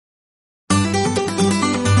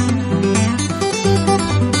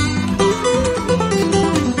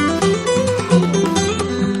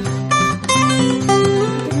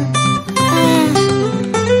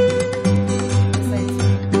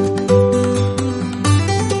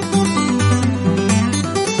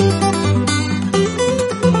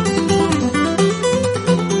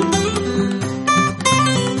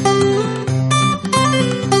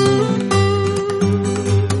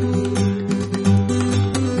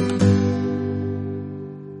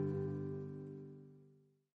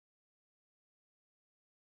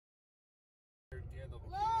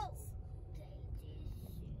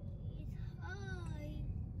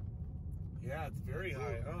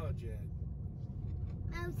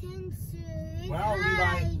Wow,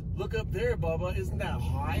 Levi, look up there, Bubba. Isn't that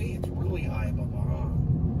high? It's really high,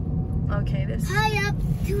 Bubba, huh? Okay, this high up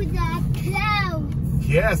to the clouds.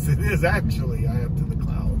 Yes, it is actually high up to the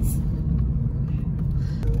clouds.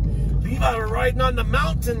 Levi, we're riding on the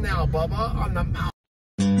mountain now, Bubba. On the mountain.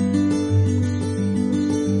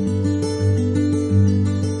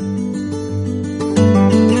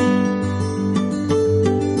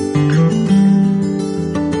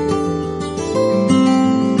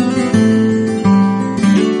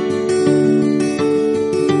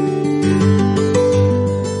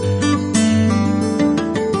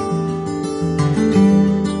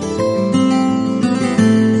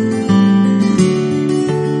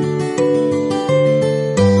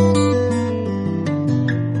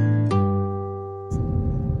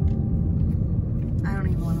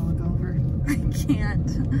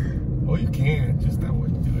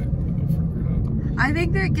 I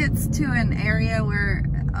think that gets to an area where.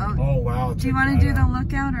 Oh wow! Do you want to do the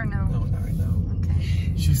lookout or no? No, not right now.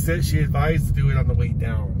 Okay. She said she advised to do it on the way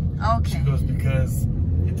down. Okay. She goes because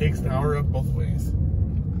it takes an hour up both ways.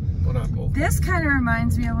 Well, not both. This kind of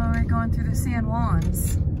reminds me of when we were going through the San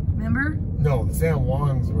Juans. Remember? No, the San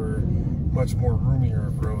Juans were much more roomier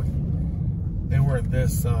of road. They weren't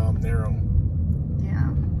this narrow. Yeah.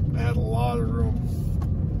 They had a lot of room.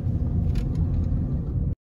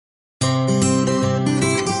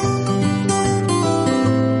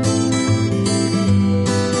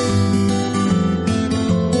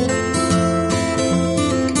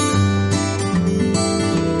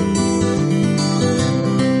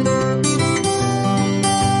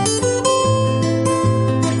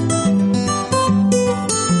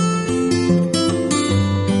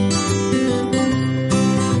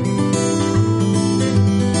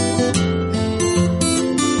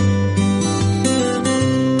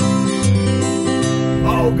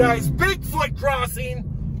 Guys, Bigfoot crossing.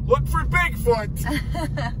 Look for Bigfoot.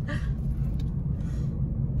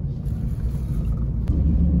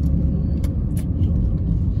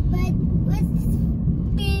 But what's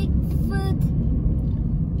Bigfoot?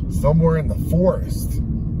 Somewhere in the forest.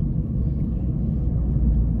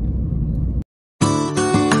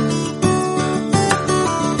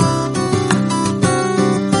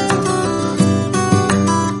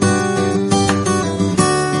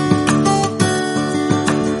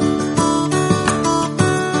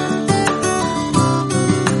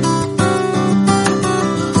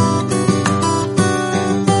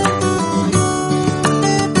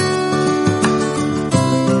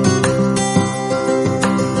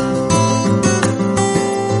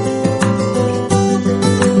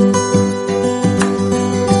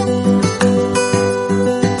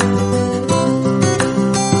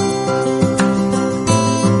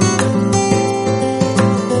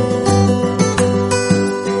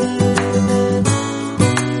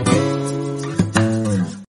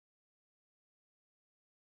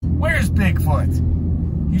 Where's Bigfoot?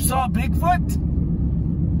 You saw Bigfoot?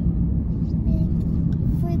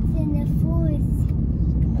 Bigfoot's in the forest.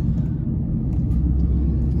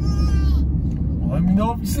 Well, let me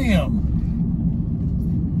know if you see him.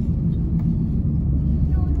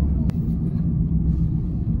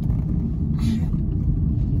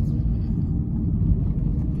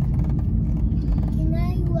 Can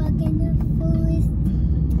I walk in the forest?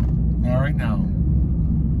 Not right now.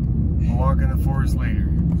 We'll walk in the forest later.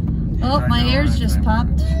 Oh, Right my now, ears just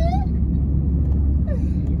popped. Yeah,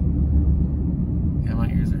 my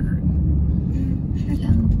ears are hurting.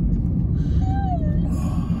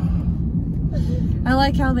 I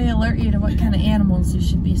like how they alert you to what kind of animals you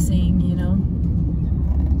should be seeing, you know?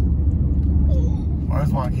 Well, I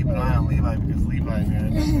just want to keep an eye on Levi because Levi,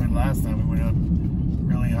 man, last time we went up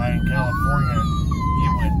really high in California, he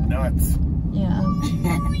went nuts. Yeah.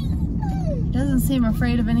 Doesn't seem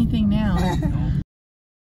afraid of anything now.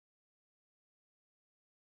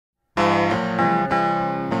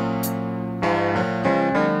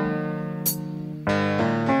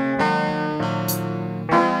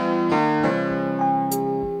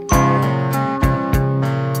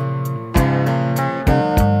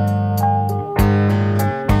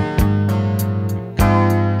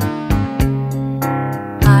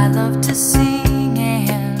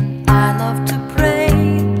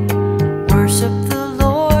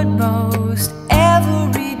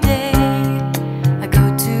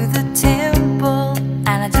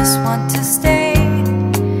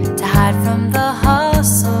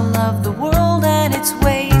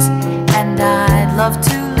 love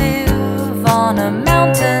to live on a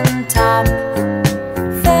mountaintop,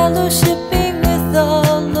 fellowshipping with the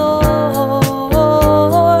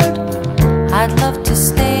Lord. I'd love to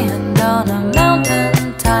stand on a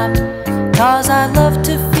mountaintop, 'cause I love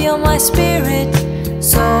to feel my spirit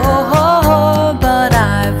soar, but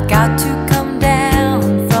I've got to come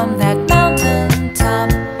down from that mountaintop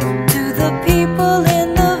to the people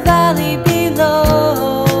in the valley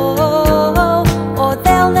below, or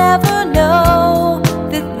they'll never know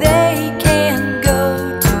that they can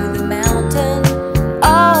go to the mountain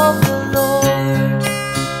of the Lord.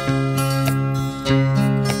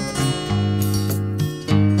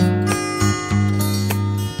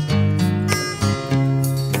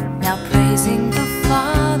 Now praising the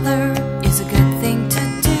Father is a good thing to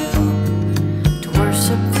do, to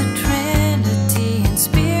worship the Trinity in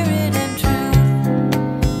spirit and truth.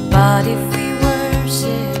 But if we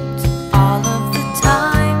worshiped all of the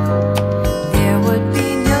time, there would be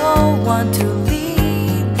no one to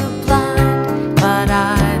lead the blind. But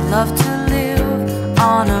I'd love to live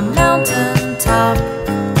on a mountaintop,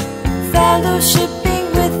 fellowshipping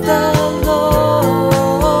with the Lord.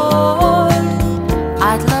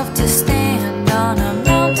 I'd love to stand on a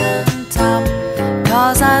mountaintop,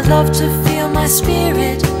 'cause I love to feel my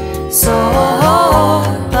spirit soar.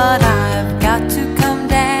 But I've got to come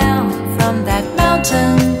down from that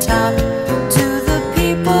mountaintop to the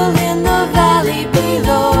people in the valley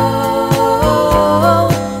below,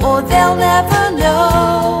 or they'll never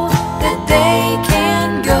know that they can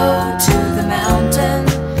go to the mountain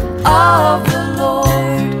of the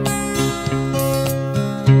Lord.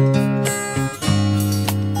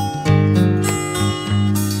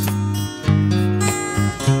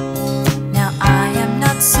 Now I am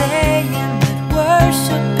not saying that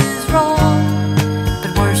worship is wrong,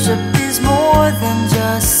 but worship is more than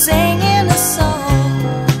just singing a song.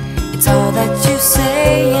 It's all that you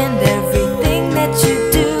say and everything that you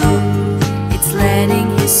do. It's letting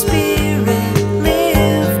His Spirit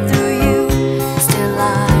live through you. Still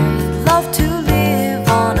I'd love to live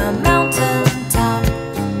on a mountaintop,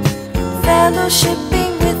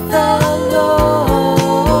 fellowshipping with the Lord.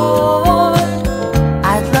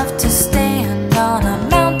 I'd love to stand on a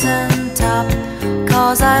mountaintop,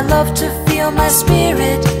 'cause I love to feel my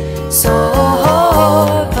spirit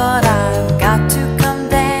soar. But I've got to come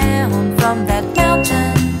down from that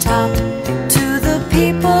mountaintop to the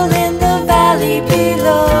people in the valley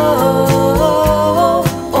below,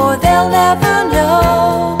 or they'll never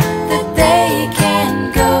know that they can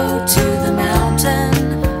go to the mountain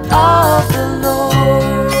of the Lord.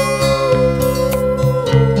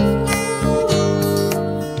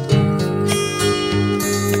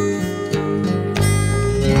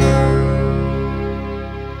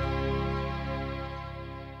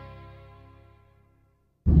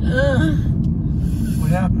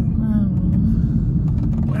 What happened?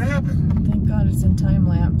 What happened? Thank God it's in time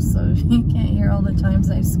lapse, so you can't hear all the times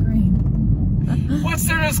I scream. What's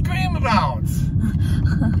there to scream about?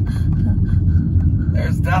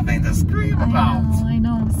 There's nothing to scream about. I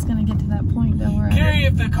know, it's gonna get to that point though where Carrie,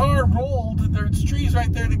 if the car rolled, there's trees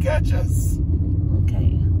right there to catch us.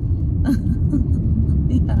 okay.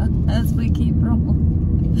 Yeah, as we keep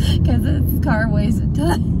rolling, because this car weighs a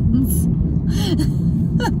tons.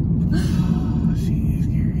 Oh, jeez,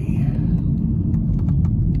 Carrie.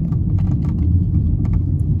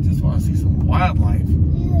 Just want to see some wildlife.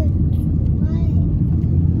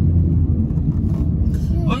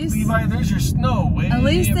 Look, Levi, there's your snow. At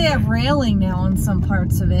least they have railing now on some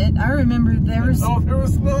parts of it. I remember there was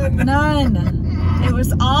none. none. It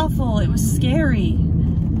was awful. It was scary.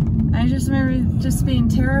 I just remember just being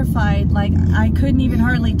terrified. Like I couldn't even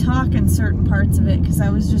hardly talk in certain parts of it because I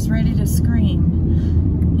was just ready to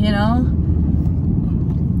scream. You know?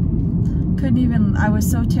 Couldn't even, I was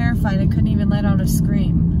so terrified I couldn't even let out a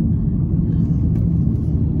scream.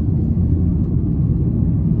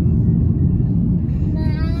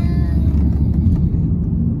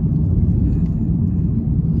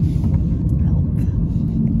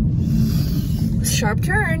 Sharp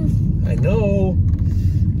turn. I know.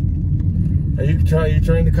 Are you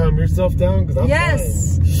trying to calm yourself down? Because I'm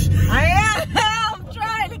Yes, fine. I am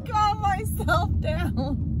trying to calm myself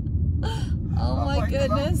down. Oh my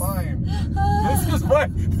goodness. I'm fine. This is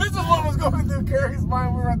what was going through Carrie's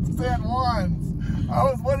mind. We were at the San Juans. I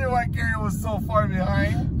was wondering why Carrie was so far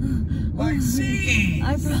behind. Like, geez.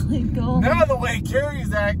 I probably go Now the way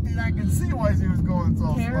Carrie's acting, I can see why she was going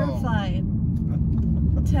so terrified.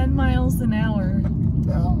 10 miles an hour.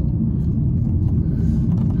 slow.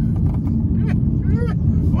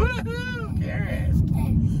 Woohoo! Carrie.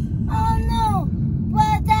 Oh no!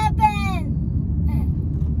 What happened?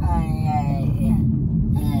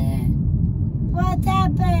 What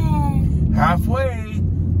happened? Halfway.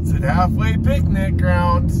 It's at halfway picnic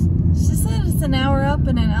grounds. She said it's an hour up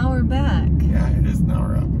and an hour back. Yeah, it is an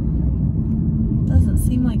hour up. Doesn't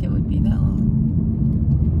seem like it would be that long.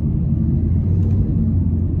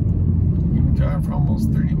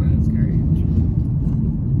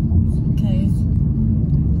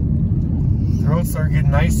 roads start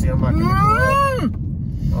getting icy, I'm not gonna go up.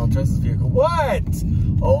 I'll trust this vehicle. What?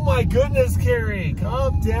 Oh my goodness, Carrie,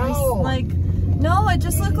 calm down. Like, no, it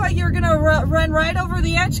just looked like you were gonna run right over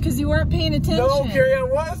the edge because you weren't paying attention. No, Carrie, I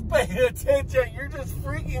was paying attention. You're just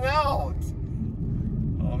freaking out.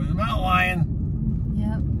 Oh, there's a mountain lion.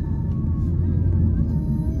 Yep.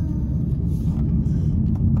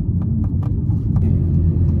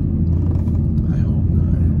 I hope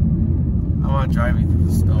not. I'm not driving through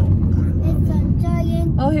the snow. It's a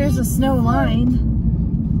giant. Oh, here's a snow line.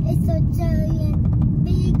 It's a giant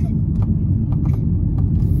big foot.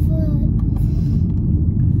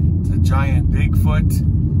 It's a giant Bigfoot.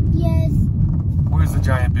 Yes. Where's the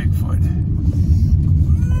giant Bigfoot?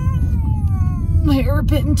 My hair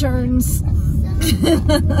pin turns. In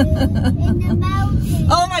the mountain.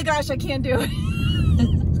 Oh my gosh, I can't do it.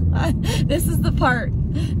 This is the part.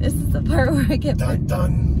 This is the part where I get Dun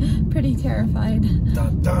dun. pretty terrified.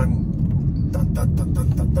 Dun dun. Dun dun dun dun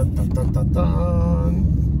dun dun dun dun dun dun.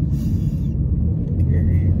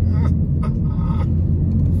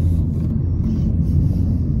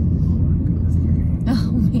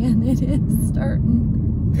 Oh man, it is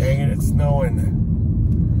starting. Dang it, it's snowing.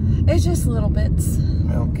 It's just little bits.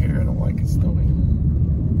 I don't care, I don't like it snowing.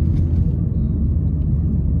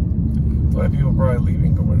 A lot of people probably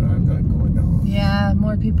leaving, going down. I'm not going down. Yeah,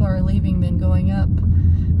 more people are leaving than going up.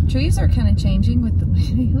 Trees are kind of changing with the way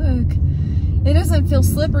they look. It doesn't feel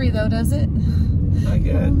slippery though, does it? Not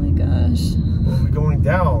yet. Oh my gosh. Well, we're going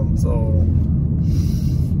down, so.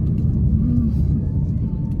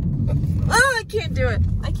 Oh, I can't do it.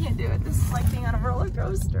 I can't do it. This is like being on a roller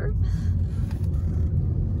coaster.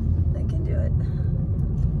 I can do it.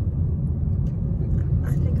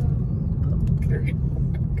 I think I'll Carrie.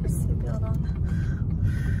 put the seatbelt on.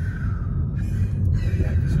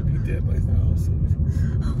 Yeah, you should be dead by now. So.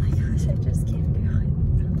 Oh my gosh, I just can't do it.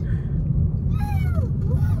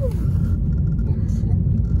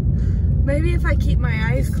 Maybe if I keep my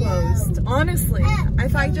eyes closed, honestly,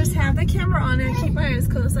 if I just have the camera on and keep my eyes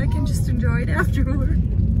closed, I can just enjoy it afterward.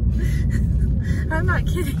 I'm not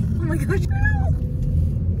kidding. Oh my gosh.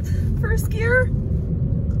 First gear?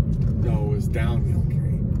 No, it's downhill,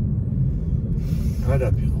 Carrie. Not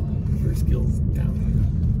uphill. First gear's downhill.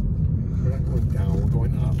 We're not going down, we're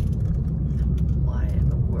going up. Why in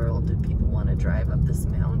the world do people want to drive up this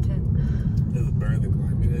mountain? Is it better than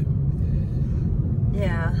climbing it?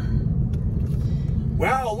 Yeah.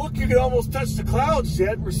 Wow, look, you can almost touch the clouds,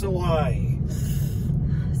 Jed. We're so high.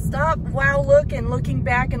 Stop looking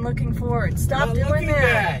back and looking forward. Stop Not doing looking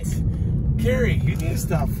that. back. Carrie, you need to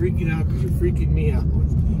stop freaking out because you're freaking me out.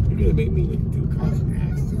 You're going to make me do a caution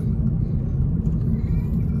accident.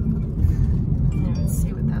 Let's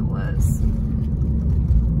see what that was.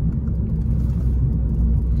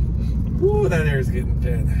 Woo, that air's getting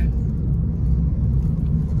thin.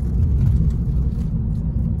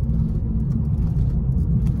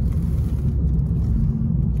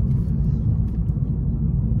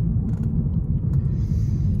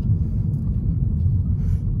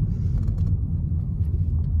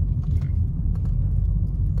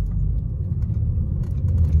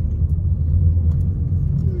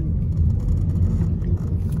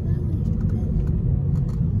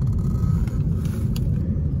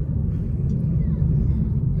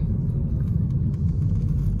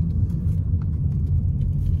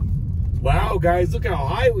 Wow, guys, look how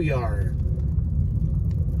high we are.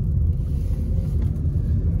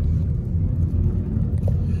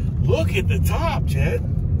 Look at the top, Jed.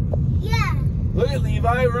 Yeah. Look at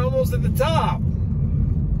Levi, we're almost at the top.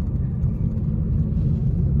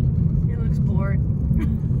 He looks bored.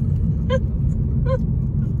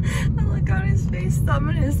 The look on his face, thumb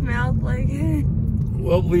in his mouth, like, eh.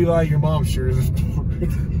 Well, Levi, your mom sure is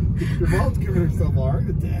bored. Your mom's giving herself a heart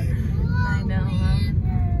attack. I know, huh?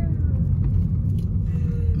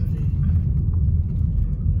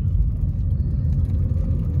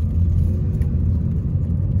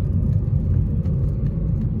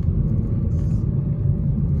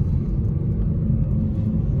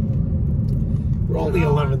 We're only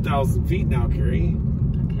 11,000 feet now, Carrie.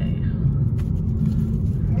 Okay.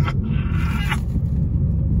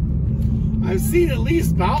 I've seen at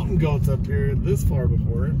least mountain goats up here this far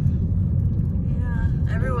before. Yeah,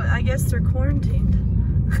 everyone, I guess they're quarantined.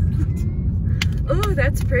 Oh,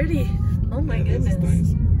 that's pretty. Oh my Yeah, goodness. that's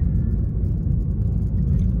nice.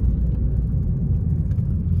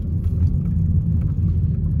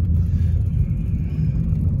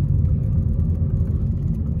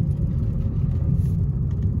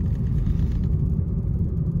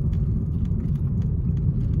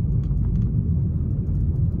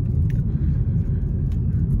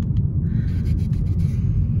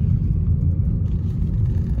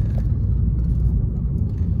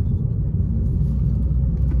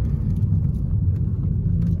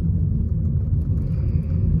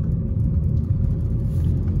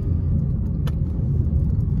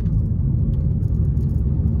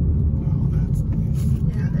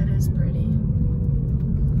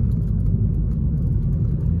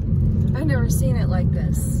 I've never seen it like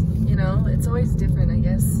this. You know, it's always different, I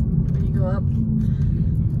guess, when you go up.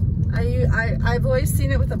 I've always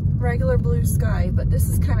seen it with a regular blue sky, but this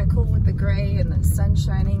is kind of cool with the gray and the sun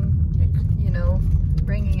shining, you know,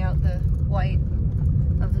 bringing out the white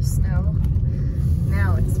of the snow.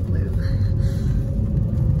 Now it's blue.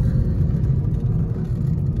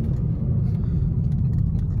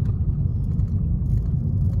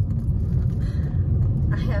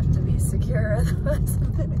 I have to be secure, otherwise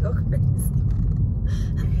I'm gonna go crazy.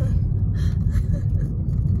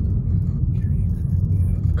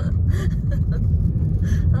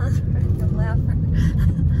 I'm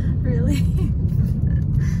laughing. Really?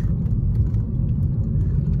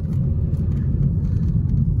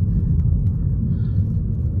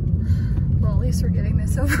 Well, at least we're getting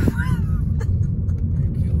this over with.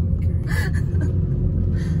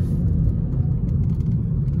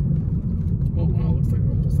 Oh wow, looks like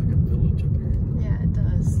almost like a village up here. Yeah, it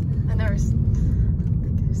does. I never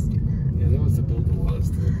think I've seen that. Yeah, that was the build a lot of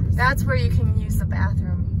stuff. That's where you can use the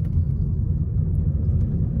bathroom.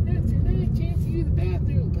 That's your nice chance to use the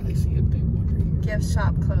bathroom, but I see a big one right here. Gift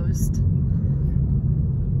shop closed.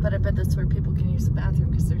 But I bet that's where people can use the bathroom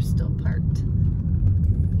because they're still parked.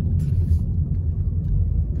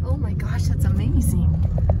 Oh my gosh, that's amazing.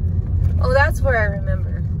 Oh, that's where I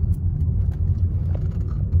remember.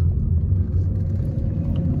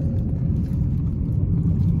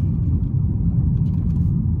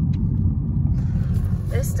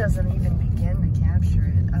 This doesn't even begin to capture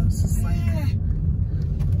it. I was just like,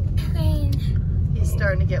 he's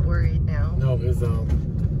starting to get worried now. No, his I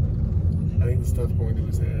think the stuff going to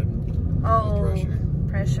his head. Oh, Pressure.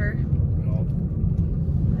 Pressure. Well,